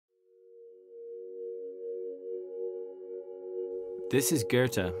This is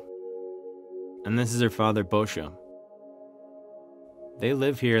Goethe, and this is her father Bosha. They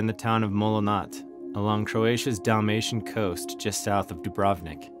live here in the town of Molonat, along Croatia's Dalmatian coast just south of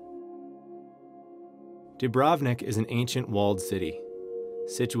Dubrovnik. Dubrovnik is an ancient walled city,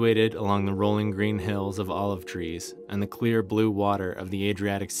 situated along the rolling green hills of olive trees and the clear blue water of the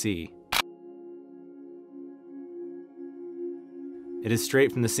Adriatic Sea. It is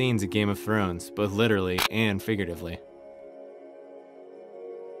straight from the scenes of Game of Thrones, both literally and figuratively.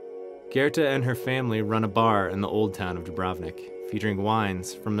 Goethe and her family run a bar in the old town of Dubrovnik, featuring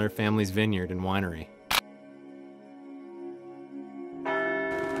wines from their family's vineyard and winery.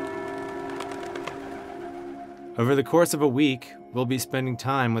 Over the course of a week, we'll be spending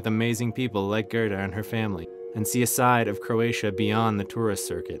time with amazing people like Goethe and her family, and see a side of Croatia beyond the tourist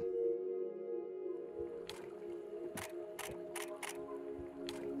circuit.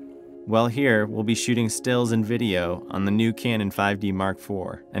 While here, we'll be shooting stills and video on the new Canon 5D Mark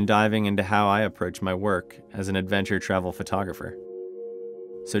IV and diving into how I approach my work as an adventure travel photographer.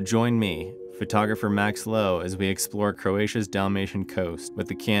 So join me, photographer Max Lowe, as we explore Croatia's Dalmatian coast with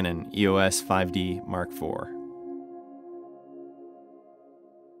the Canon EOS 5D Mark IV.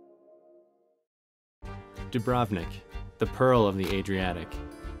 Dubrovnik, the pearl of the Adriatic.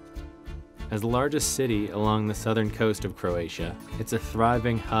 As the largest city along the southern coast of Croatia, it's a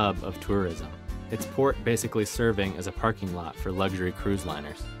thriving hub of tourism, its port basically serving as a parking lot for luxury cruise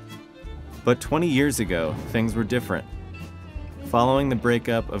liners. But 20 years ago, things were different. Following the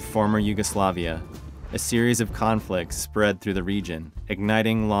breakup of former Yugoslavia, a series of conflicts spread through the region,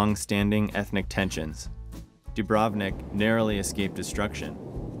 igniting long-standing ethnic tensions. Dubrovnik narrowly escaped destruction,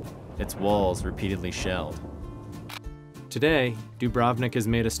 its walls repeatedly shelled. Today, Dubrovnik has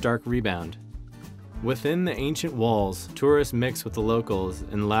made a stark rebound. Within the ancient walls, tourists mix with the locals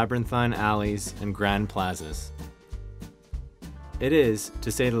in labyrinthine alleys and grand plazas. It is,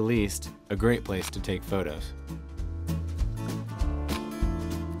 to say the least, a great place to take photos.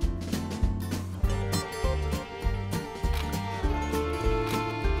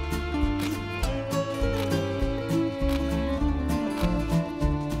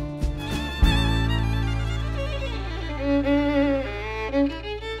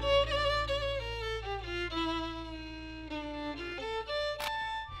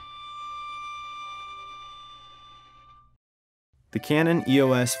 The Canon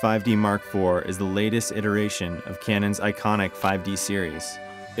EOS 5D Mark IV is the latest iteration of Canon's iconic 5D series.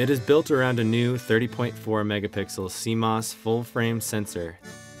 It is built around a new 30.4 megapixel CMOS full-frame sensor.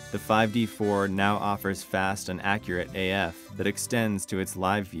 The 5D4 now offers fast and accurate AF that extends to its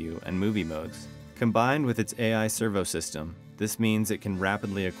live view and movie modes. Combined with its AI servo system, this means it can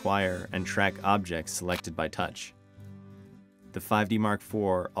rapidly acquire and track objects selected by touch. The 5D Mark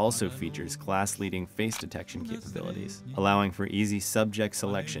IV also features class-leading face detection capabilities, allowing for easy subject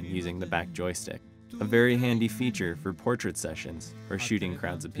selection using the back joystick. A very handy feature for portrait sessions or shooting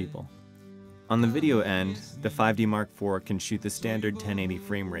crowds of people. On the video end, the 5D Mark IV can shoot the standard 1080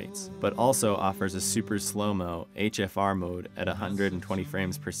 frame rates, but also offers a super slow-mo HFR mode at 120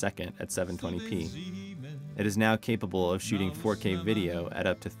 frames per second at 720p. It is now capable of shooting 4K video at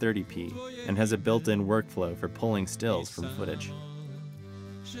up to 30p and has a built-in workflow for pulling stills from footage.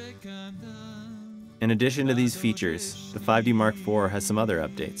 In addition to these features, the 5D Mark IV has some other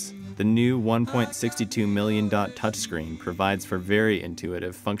updates. The new 1.62 million dot touchscreen provides for very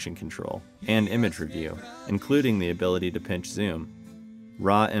intuitive function control and image review, including the ability to pinch zoom.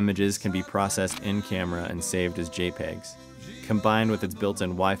 Raw images can be processed in-camera and saved as JPEGs. Combined with its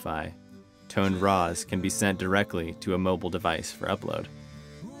built-in Wi-Fi, toned RAWs can be sent directly to a mobile device for upload.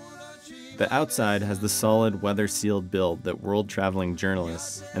 The outside has the solid weather-sealed build that world-traveling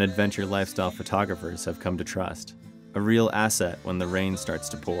journalists and adventure lifestyle photographers have come to trust, a real asset when the rain starts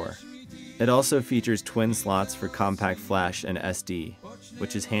to pour. It also features twin slots for compact flash and SD,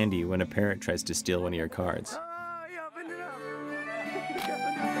 which is handy when a parent tries to steal one of your cards.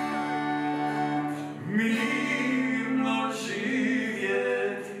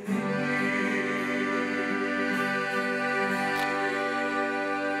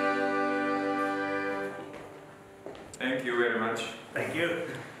 Thank you very much. Thank you.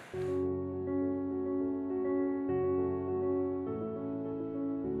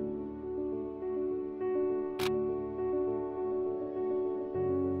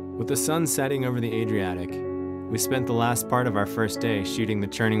 With the sun setting over the Adriatic, we spent the last part of our first day shooting the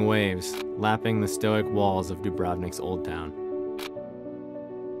churning waves, lapping the stoic walls of Dubrovnik's old town.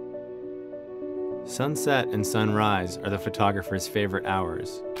 Sunset and sunrise are the photographer's favorite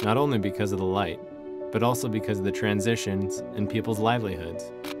hours, not only because of the light, but also because of the transitions in people's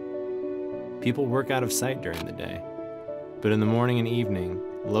livelihoods. People work out of sight during the day. But in the morning and evening,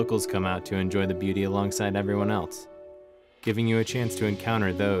 locals come out to enjoy the beauty alongside everyone else, giving you a chance to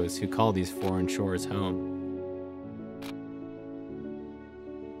encounter those who call these foreign shores home.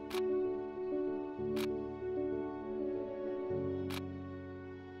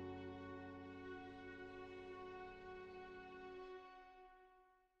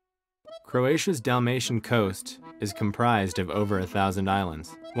 Croatia's Dalmatian coast is comprised of over 1,000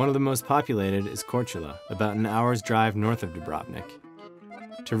 islands. One of the most populated is Korčula, about an hour's drive north of Dubrovnik.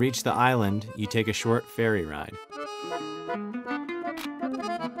 To reach the island, you take a short ferry ride.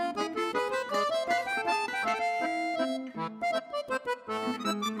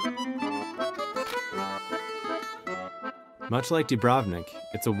 Much like Dubrovnik,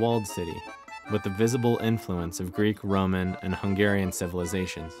 it's a walled city, with the visible influence of Greek, Roman, and Hungarian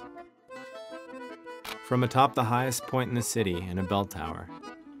civilizations. From atop the highest point in the city in a bell tower,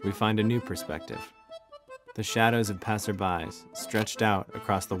 we find a new perspective. The shadows of passerbys stretched out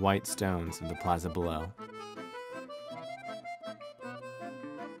across the white stones of the plaza below.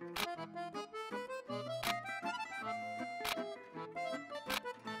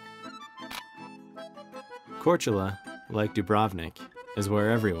 Korčula, like Dubrovnik, is where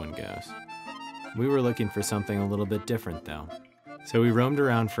everyone goes. We were looking for something a little bit different though. So we roamed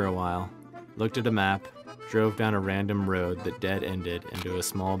around for a while, looked at a map, drove down a random road that dead-ended into a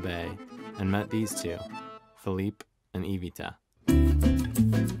small bay, and met these two, Filip and Ivica.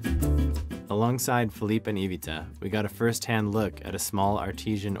 Alongside Filip and Ivica, we got a first-hand look at a small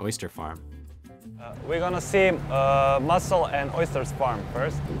artesian oyster farm. We're gonna see mussel and oysters farm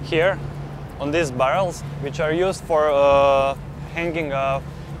first. Here, on these barrels, which are used for hanging a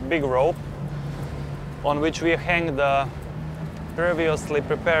big rope, on which we hang the previously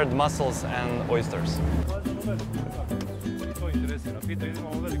prepared mussels and oysters.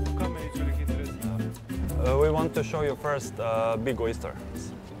 We want to show you first big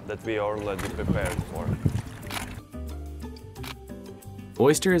oysters that we already prepared for.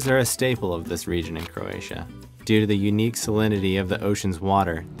 Oysters are a staple of this region in Croatia. Due to the unique salinity of the ocean's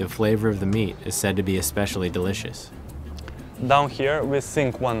water, the flavor of the meat is said to be especially delicious. Down here we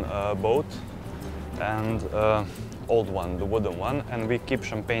sink one boat, and old one, the wooden one, and we keep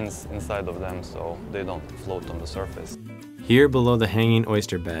champagnes inside of them so they don't float on the surface. Here below the hanging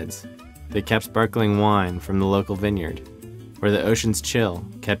oyster beds, they kept sparkling wine from the local vineyard, where the ocean's chill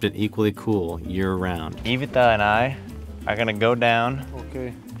kept it equally cool year-round. Ivica and I are gonna go down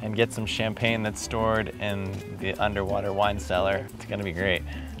and get some champagne that's stored in the underwater wine cellar. It's gonna be great,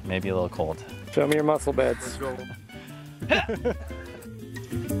 maybe a little cold. Show me your mussel beds.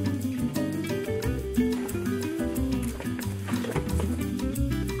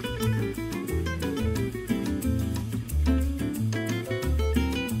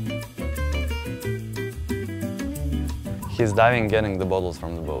 He's diving, getting the bottles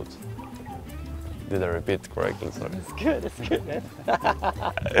from the boat. Did I repeat correctly? Sorry. It's good, it's good, man.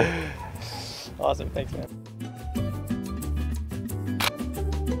 Awesome, thanks, man.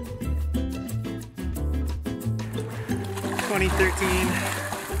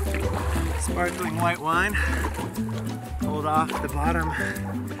 .2013 sparkling white wine, pulled off the bottom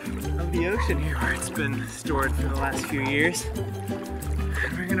of the ocean here where it's been stored for the last few years.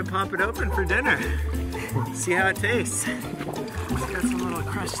 And we're gonna pop it open for dinner. See how it tastes. It's got some little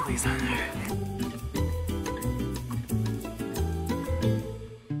crushed chilies on there.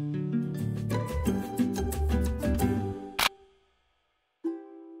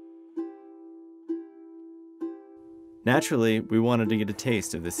 Naturally, we wanted to get a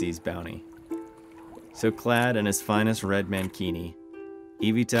taste of the sea's bounty. So clad in his finest red mankini,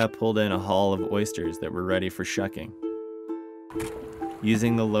 Ivica pulled in a haul of oysters that were ready for shucking.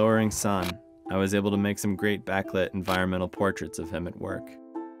 Using the lowering sun, I was able to make some great backlit environmental portraits of him at work.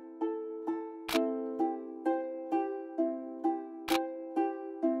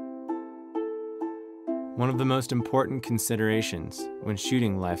 One of the most important considerations when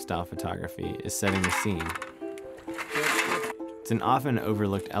shooting lifestyle photography is setting the scene. It's an often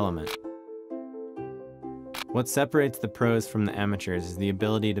overlooked element. What separates the pros from the amateurs is the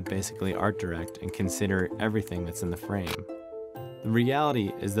ability to basically art direct and consider everything that's in the frame. The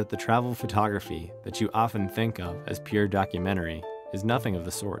reality is that the travel photography that you often think of as pure documentary is nothing of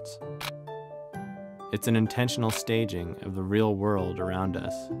the sorts. It's an intentional staging of the real world around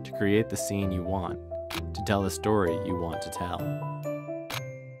us to create the scene you want, to tell the story you want to tell.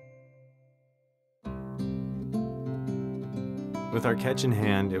 With our catch in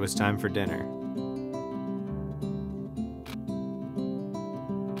hand, it was time for dinner.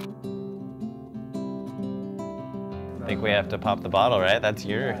 I think we have to pop the bottle, right? That's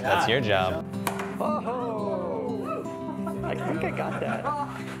your job. I think I got that.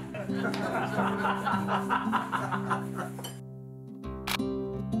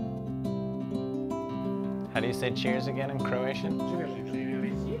 How do you say cheers again in Croatian?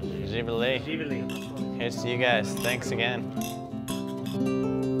 Živeli. Here's to you guys. Thanks again.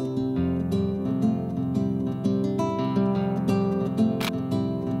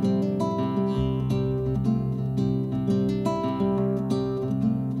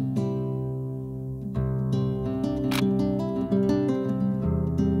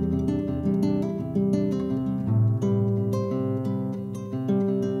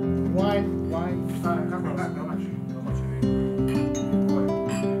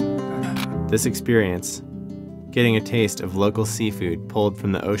 This experience, getting a taste of local seafood pulled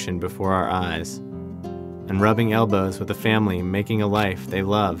from the ocean before our eyes, and rubbing elbows with a family making a life they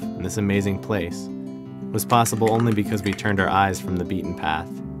love in this amazing place, was possible only because we turned our eyes from the beaten path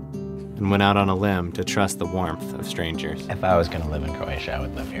and went out on a limb to trust the warmth of strangers. If I was going to live in Croatia, I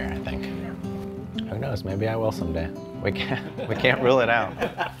would live here, I think. Who knows, maybe I will someday. We can't rule it out.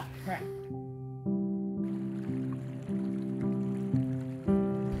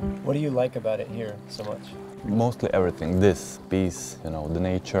 What do you like about it here so much? Mostly everything. This peace, you know, the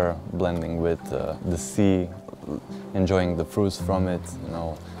nature, blending with the sea, enjoying the fruits from it, you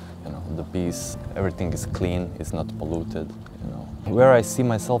know, the peace. Everything is clean, it's not polluted, you know. Where I see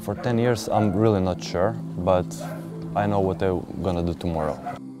myself for 10 years, I'm really not sure, but I know what I'm gonna do tomorrow.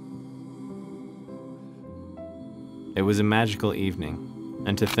 It was a magical evening,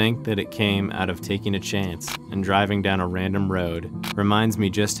 and to think that it came out of taking a chance and driving down a random road reminds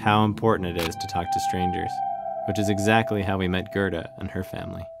me just how important it is to talk to strangers, which is exactly how we met Gerda and her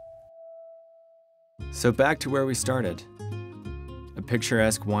family. So back to where we started. A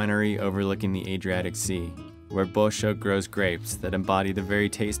picturesque winery overlooking the Adriatic Sea, where Bošo grows grapes that embody the very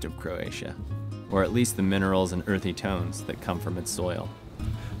taste of Croatia, or at least the minerals and earthy tones that come from its soil.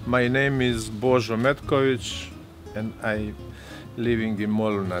 My name is Božo Metković and I living in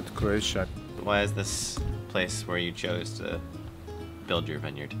Molunat, Croatia. Why is this place where you chose to build your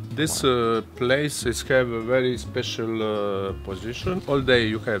vineyard? This place is have a very special position. All day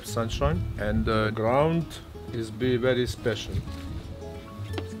you have sunshine and the ground is be very special.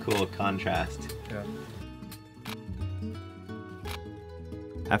 It's a cool contrast. Yeah.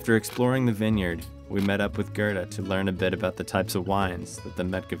 After exploring the vineyard, we met up with Gerda to learn a bit about the types of wines that the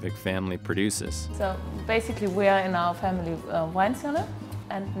Metković family produces. So basically we are in our family wine cellar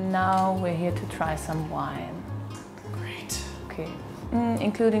and now we're here to try some wine. Great. Okay.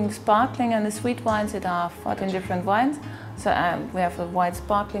 Including sparkling and the sweet wines, it are 14 different wines. So we have a white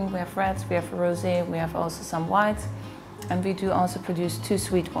sparkling, we have reds, we have a rosé, we have also some whites, and we do also produce 2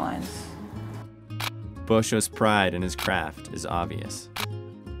 sweet wines. Bošo's pride in his craft is obvious.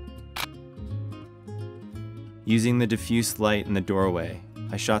 Using the diffuse light in the doorway,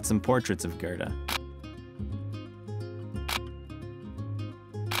 I shot some portraits of Gerda.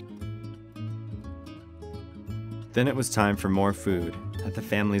 Then it was time for more food at the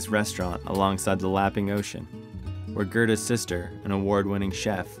family's restaurant alongside the lapping ocean, where Gerda's sister, an award-winning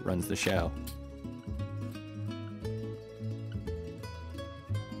chef, runs the show.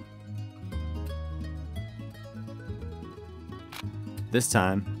 This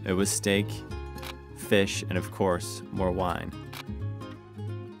time, it was steak, fish, and of course, more wine.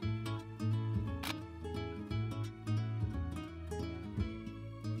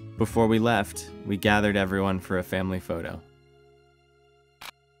 Before we left, we gathered everyone for a family photo.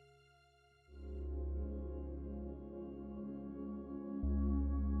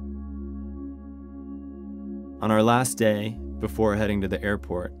 On our last day, before heading to the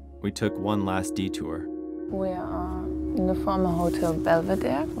airport, we took one last detour. We are in the former Hotel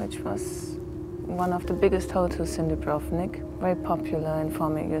Belvedere, which was one of the biggest hotels in Dubrovnik, very popular in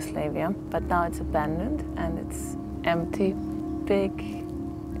former Yugoslavia, but now it's abandoned and it's empty, big,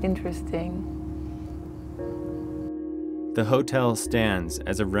 interesting. The hotel stands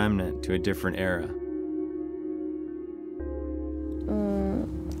as a remnant to a different era.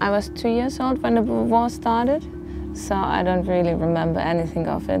 I was 2 years old when the war started, so I don't really remember anything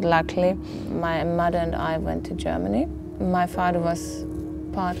of it, luckily. My mother and I went to Germany. My father was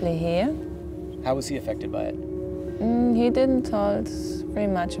partly here. How was he affected by it? He didn't tell very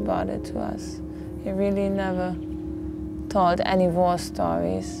much about it to us. He really never told any war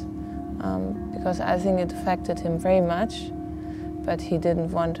stories because I think it affected him very much, but he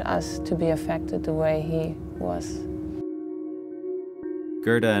didn't want us to be affected the way he was.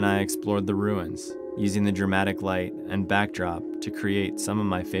 Gerda and I explored the ruins, using the dramatic light and backdrop to create some of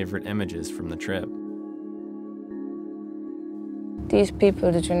my favorite images from the trip. These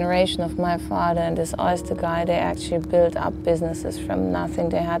people, the generation of my father and this oyster guy, they actually built up businesses from nothing.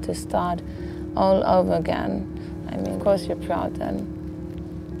 They had to start all over again. I mean, of course you're proud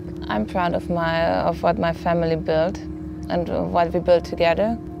then. I'm proud of what my family built and what we built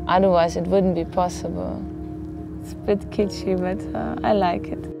together. Otherwise it wouldn't be possible. It's a bit kitschy, but I like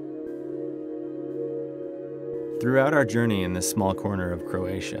it. Throughout our journey in this small corner of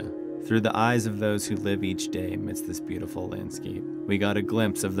Croatia, through the eyes of those who live each day amidst this beautiful landscape, we got a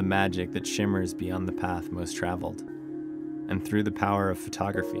glimpse of the magic that shimmers beyond the path most traveled. And through the power of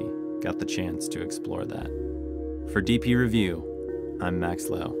photography, got the chance to explore that. For DPReview, I'm Max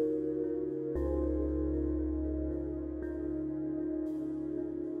Lowe.